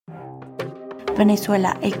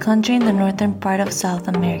Venezuela, a country in the northern part of South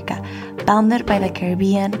America, bounded by the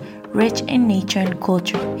Caribbean, rich in nature and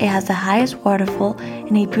culture. It has the highest waterfall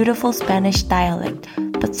and a beautiful Spanish dialect,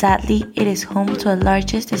 but sadly, it is home to the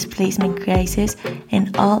largest displacement crisis in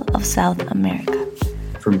all of South America.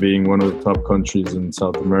 From being one of the top countries in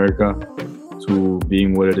South America to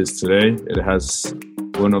being what it is today, it has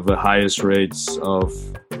one of the highest rates of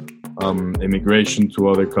immigration to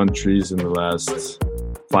other countries in the last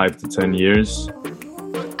 5 to 10 years.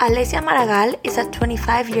 Alesia Maragall is a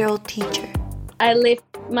 25-year-old teacher. I lived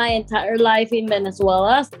my entire life in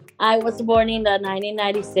Venezuela. I was born in the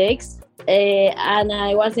 1996 and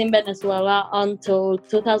I was in Venezuela until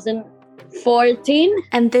 2014.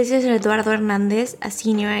 And this is Eduardo Hernandez, a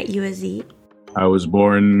senior at USD. I was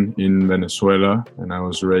born in Venezuela and I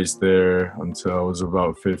was raised there until I was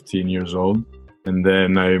about 15 years old. And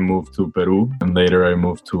then I moved to Peru and later I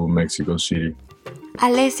moved to Mexico City.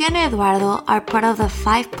 Alesia and Eduardo are part of the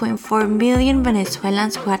 5.4 million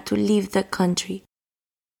Venezuelans who had to leave the country.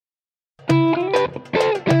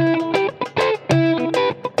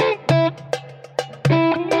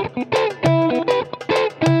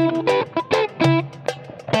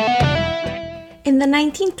 In the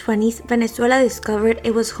 1920s, Venezuela discovered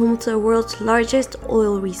it was home to the world's largest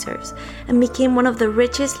oil reserves and became one of the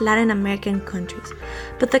richest Latin American countries.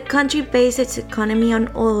 But the country based its economy on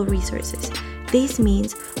oil resources. This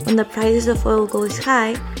means when the prices of oil goes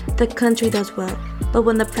high, the country does well. But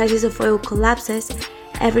when the prices of oil collapses,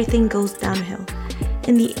 everything goes downhill.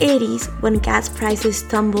 In the 80s, when gas prices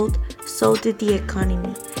tumbled, so did the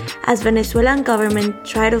economy. As Venezuelan government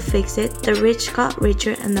tried to fix it, the rich got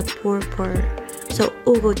richer and the poor poorer. So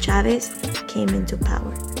Hugo Chavez came into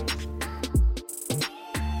power.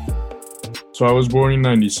 So I was born in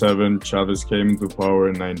 97, Chavez came into power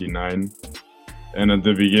in 99. And at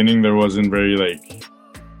the beginning, there wasn't very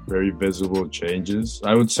visible changes.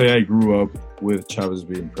 I would say I grew up with Chavez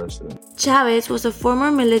being president. Chavez was a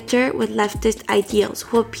former military with leftist ideals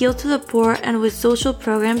who appealed to the poor and with social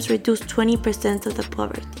programs reduced 20% of the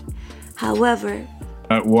poverty. However,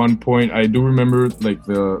 at one point, I do remember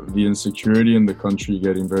the insecurity in the country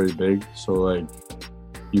getting very big. So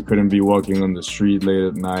you couldn't be walking on the street late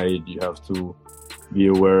at night. You have to be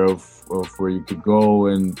aware of where you could go.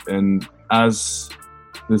 And as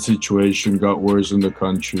the situation got worse in the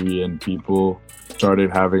country and people started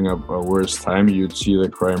having a worse time, you'd see the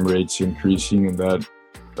crime rates increasing, and that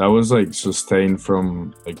was sustained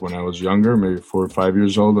from when I was younger, maybe 4 or 5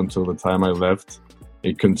 years old, until the time I left.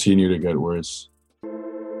 It continued to get worse.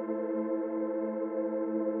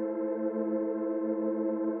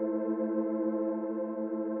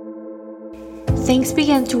 Things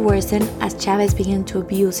began to worsen as Chavez began to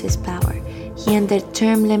abuse his power. He ended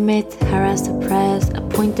term limits, harassed the press,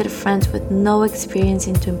 appointed friends with no experience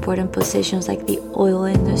into important positions like the oil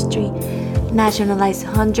industry, nationalized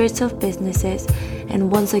hundreds of businesses,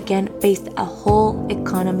 and once again based a whole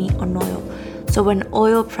economy on oil. So when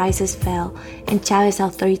oil prices fell and Chavez's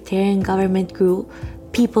authoritarian government grew,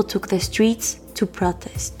 people took the streets to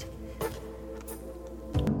protest.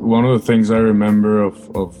 One of the things I remember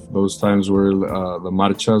of those times were the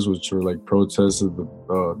marchas, which were protests that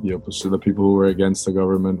the people who were against the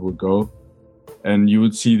government would go. And you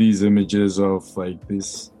would see these images of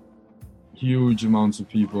these huge amounts of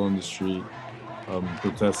people on the street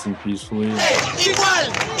protesting peacefully.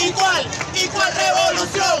 Igual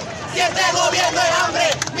revolución, si este gobierno es hambre,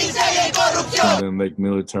 miseria y corrupción. And then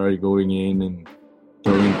military going in and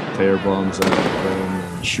throwing tear bombs at them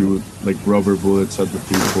and shoot rubber bullets at the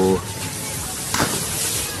people.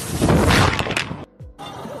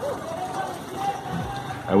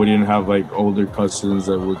 I would even have older cousins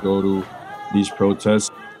that would go to these protests.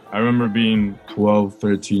 I remember being 12,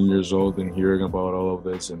 13 years old and hearing about all of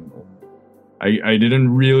this, and I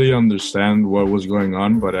didn't really understand what was going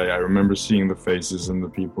on, but I remember seeing the faces and the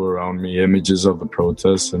people around me, images of the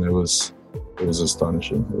protests, and it was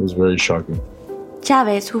astonishing. It was very shocking.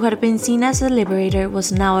 Chavez, who had been seen as a liberator,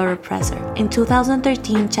 was now a repressor. In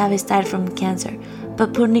 2013, Chavez died from cancer,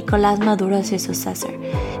 but put Nicolás Maduro as his successor.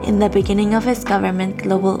 In the beginning of his government,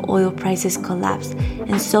 global oil prices collapsed,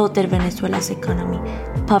 and so did Venezuela's economy.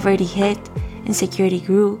 Poverty hit, insecurity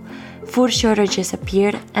grew, food shortages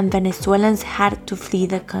appeared, and Venezuelans had to flee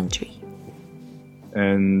the country.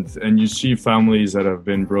 And you see families that have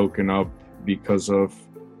been broken up because of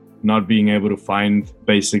not being able to find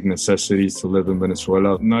basic necessities to live in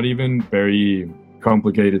Venezuela. Not even very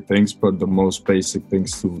complicated things, but the most basic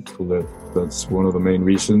things to live. That's one of the main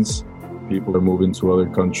reasons. people are moving to other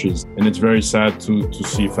countries. And it's very sad to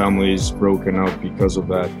see families broken up because of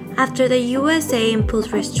that. After the USA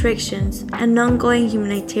imposed restrictions, an ongoing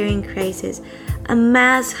humanitarian crisis, a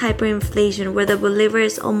mass hyperinflation where the bolivar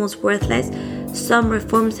is almost worthless, some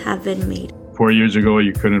reforms have been made. 4 years ago,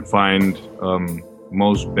 you couldn't find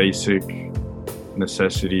most basic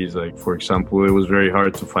necessities. Like, for example, it was very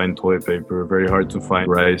hard to find toilet paper, very hard to find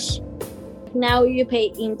rice. Now you pay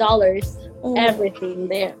in dollars, everything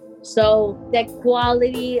there. So the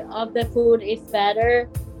quality of the food is better.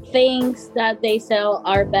 Things that they sell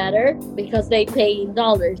are better because they pay in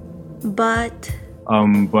dollars. But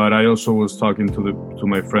I also was talking to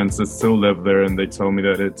my friends that still live there, and they tell me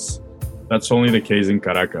that that's only the case in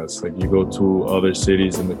Caracas. Like, you go to other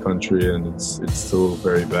cities in the country and it's still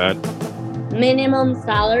very bad. Minimum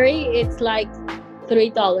salary, it's like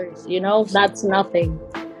 $3, that's nothing.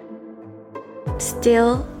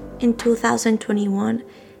 Still, in 2021,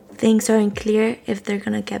 things aren't clear if they're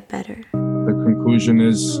gonna get better. The conclusion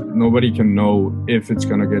is nobody can know if it's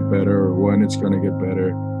gonna get better or when it's gonna get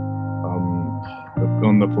better.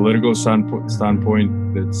 On the political standpoint,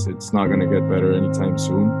 it's not gonna get better anytime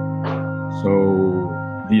soon. So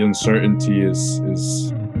the uncertainty is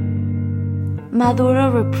Maduro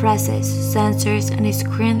represses, censors, and is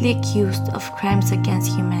currently accused of crimes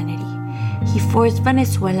against humanity. He forced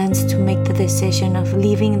Venezuelans to make the decision of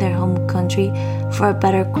leaving their home country for a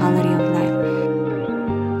better quality of life.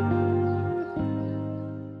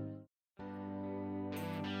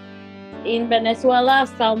 In Venezuela,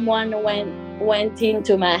 someone went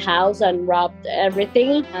into my house and robbed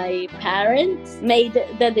everything. My parents made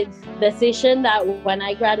the decision that when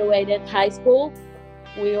I graduated high school,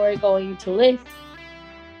 we were going to leave.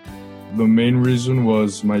 The main reason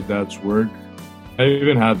was my dad's work. I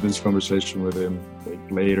even had this conversation with him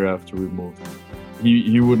later after we moved.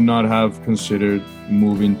 He would not have considered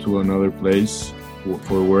moving to another place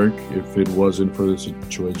for work if it wasn't for the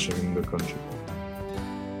situation in the country.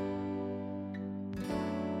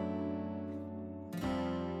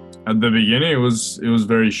 At the beginning, it was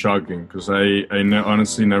very shocking because I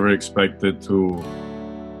honestly never expected to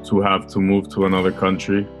have to move to another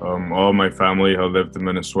country. All my family had lived in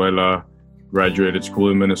Venezuela, graduated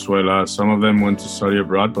school in Venezuela. Some of them went to study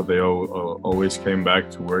abroad, but they always came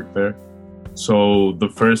back to work there. So the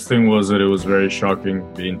first thing was that it was very shocking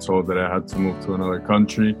being told that I had to move to another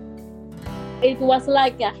country. It was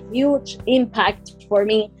like a huge impact for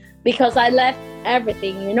me because I left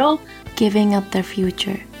everything, Giving up their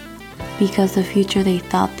future because the future they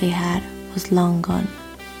thought they had was long gone.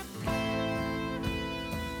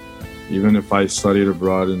 Even if I studied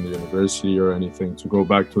abroad in the university or anything, to go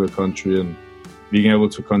back to the country and being able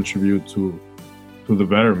to contribute to the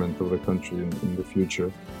betterment of the country in the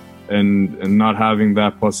future. And not having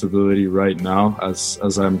that possibility right now as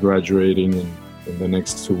I'm graduating in the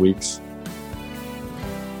next 2 weeks.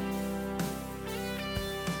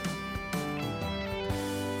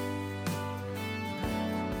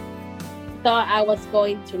 Thought I was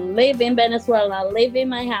going to live in Venezuela, live in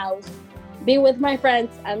my house, be with my friends,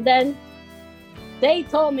 and then they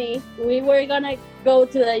told me we were gonna go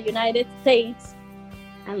to the United States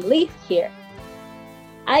and live here.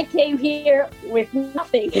 I came here with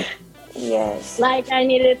nothing. Yes. Like, I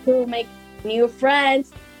needed to make new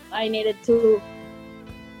friends. I needed to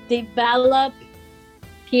develop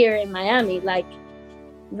here in Miami. Like,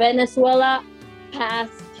 Venezuela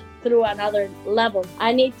passed through another level.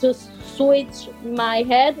 I need to switch my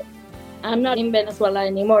head. I'm not in Venezuela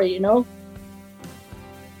anymore,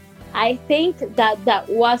 I think that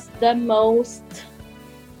was the most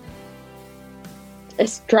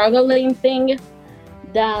struggling thing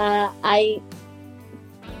that I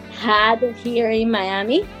had here in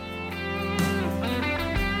Miami.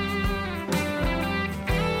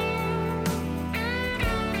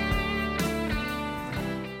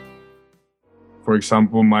 For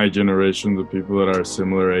example, my generation, the people that are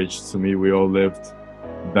similar age to me, we all lived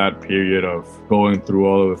that period of going through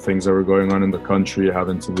all of the things that were going on in the country,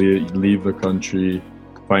 having to leave the country,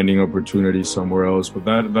 finding opportunities somewhere else. But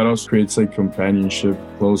that also creates a companionship,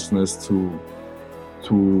 closeness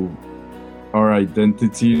to our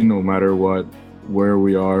identity, no matter where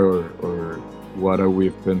we are or what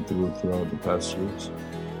we've been through throughout the past years.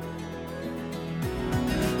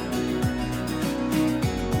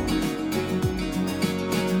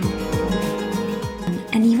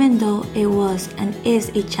 And even though it was and is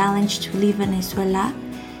a challenge to leave Venezuela,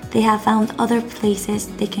 they have found other places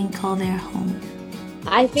they can call their home.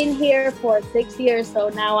 I've been here for 6 years, so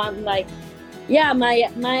now I'm like yeah,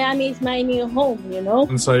 Miami is my new home, you know?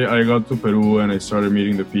 Once I got to Peru and I started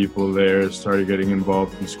meeting the people there, started getting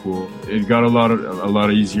involved in school, it got a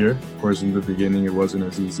lot easier. Of course, in the beginning, it wasn't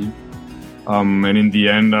as easy. And in the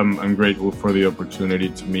end, I'm grateful for the opportunity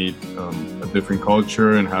to meet a different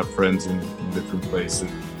culture and have friends in different places.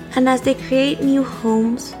 And as they create new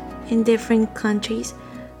homes in different countries,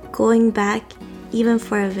 going back even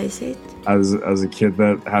for a visit. As a kid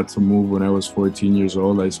that had to move when I was 14 years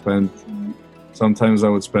old, sometimes I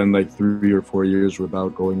would spend like 3 or 4 years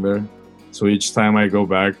without going there. So each time I go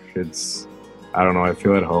back, I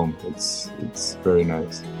feel at home. It's very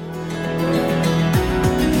nice.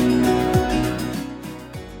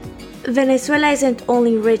 Venezuela isn't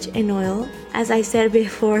only rich in oil. As I said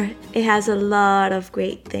before, it has a lot of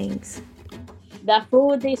great things. The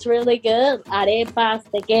food is really good. Arepas,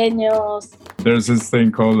 tequeños. There's this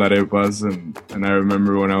thing called arepas, and I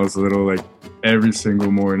remember when I was little, like every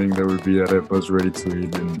single morning there would be arepas ready to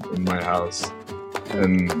eat in my house.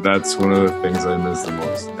 And that's one of the things I miss the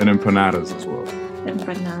most. And empanadas as well.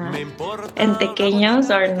 Empanadas. And tequeños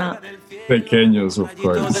or not? Tequeños, of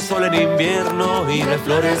course.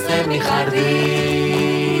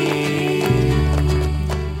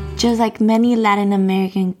 Just like many Latin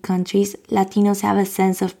American countries, Latinos have a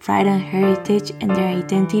sense of pride and heritage and their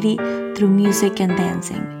identity through music and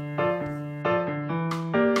dancing.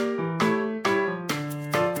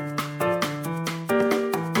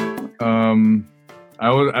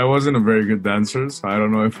 I wasn't a very good dancer, so I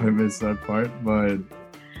don't know if I missed that part, but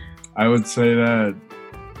I would say that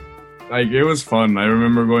it was fun. I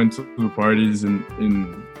remember going to the parties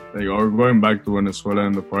or going back to Venezuela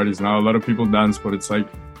and the parties. Now a lot of people dance, but it's like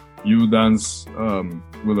you dance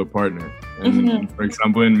with a partner. And for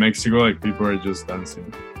example, in Mexico, people are just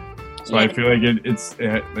dancing. So I feel like it's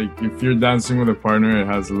if you're dancing with a partner, it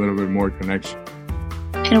has a little bit more connection.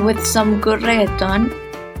 And with some good reggaeton,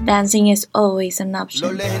 dancing is always an option.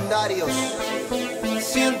 Los legendarios.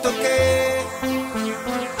 Siento que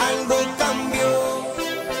algo cambió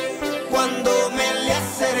cuando me le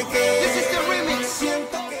acerqué. This is the remix.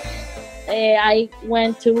 Siento que I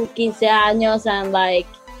went to 15 años and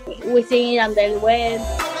Wisin y Yandel went.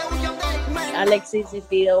 Alexis y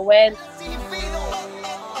Fido went.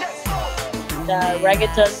 The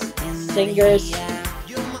reggaeton singers.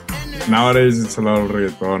 Nowadays, it's a lot of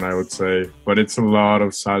reggaeton, I would say, but it's a lot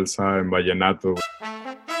of salsa and vallenato. Oye,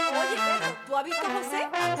 Pedro, ¿tú has visto a José?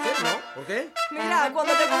 ¿José no? ¿Por qué? Mira,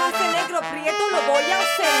 cuando te pongas ese negro prieto lo voy a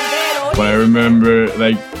encender, oye. But I remember,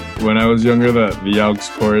 when I was younger, the aux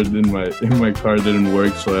cord in my car didn't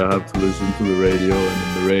work, so I had to listen to the radio, and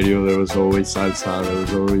in the radio there was always salsa, there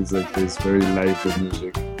was always this very lively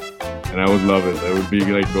music, and I would love it. I would be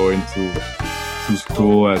going to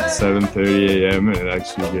school at 7:30 a.m. and it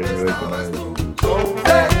actually gave me an energy.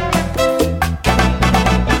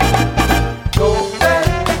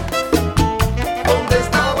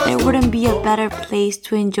 There wouldn't be a better place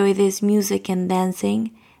to enjoy this music and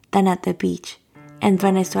dancing than at the beach. And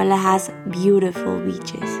Venezuela has beautiful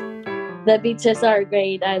beaches. The beaches are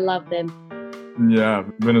great. I love them. Yeah,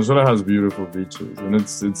 Venezuela has beautiful beaches, and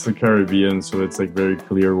it's the Caribbean, so it's very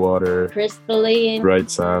clear water, crystalline, bright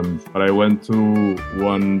sand. But I went to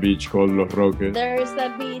one beach called Los Roques. There's a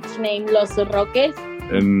beach named Los Roques,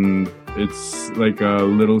 and it's a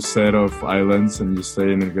little set of islands, and you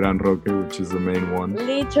stay in El Gran Roque, which is the main one.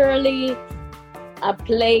 Literally a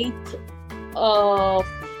plate of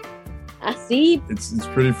a sea. It's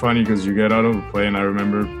pretty funny because you get out of the plane, I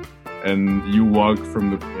remember, and you walk from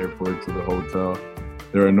the airport to the hotel.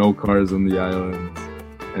 There are no cars on the islands.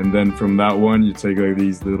 And then from that one, you take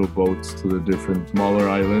these little boats to the different smaller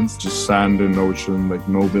islands. Just sand and ocean,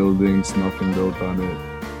 no buildings, nothing built on it.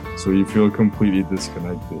 So you feel completely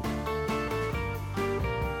disconnected.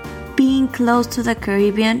 Being close to the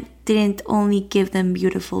Caribbean didn't only give them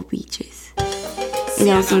beautiful beaches. It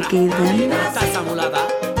also gave them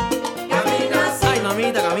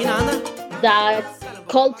that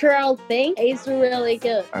cultural thing is really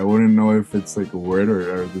good. I wouldn't know if it's a word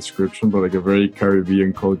or a description, but a very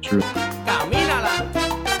Caribbean culture.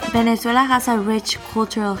 Venezuela has a rich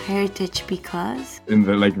cultural heritage because in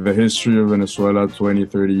the history of Venezuela 20,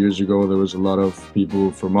 30 years ago, there was a lot of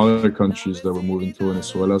people from other countries that were moving to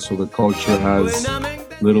Venezuela, so the culture has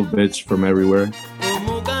little bits from everywhere.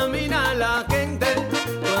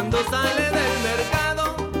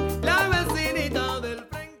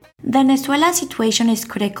 Venezuela's situation is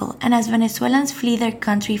critical, and as Venezuelans flee their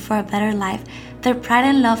country for a better life, their pride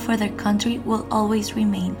and love for their country will always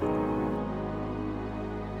remain.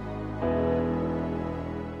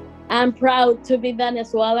 I'm proud to be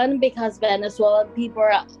Venezuelan because Venezuelan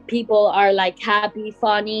people are happy,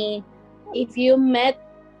 funny, if you met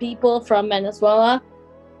people from Venezuela,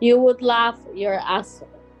 you would laugh your ass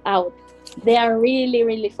out. They are really,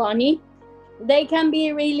 really funny. They can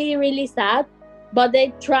be really, really sad, but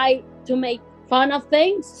they try to make fun of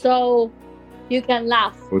things so you can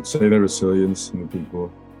laugh. I would say the resilience and the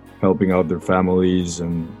people helping out their families,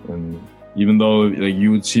 and even though like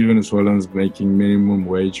you would see Venezuelans making minimum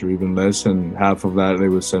wage or even less, and half of that they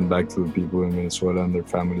would send back to the people in Venezuela and their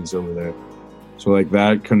families over there. So like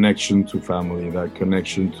that connection to family, that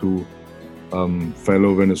connection to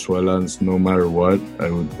fellow Venezuelans, no matter what, I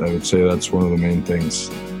would say that's one of the main things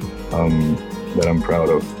that I'm proud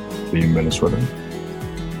of being Venezuelan.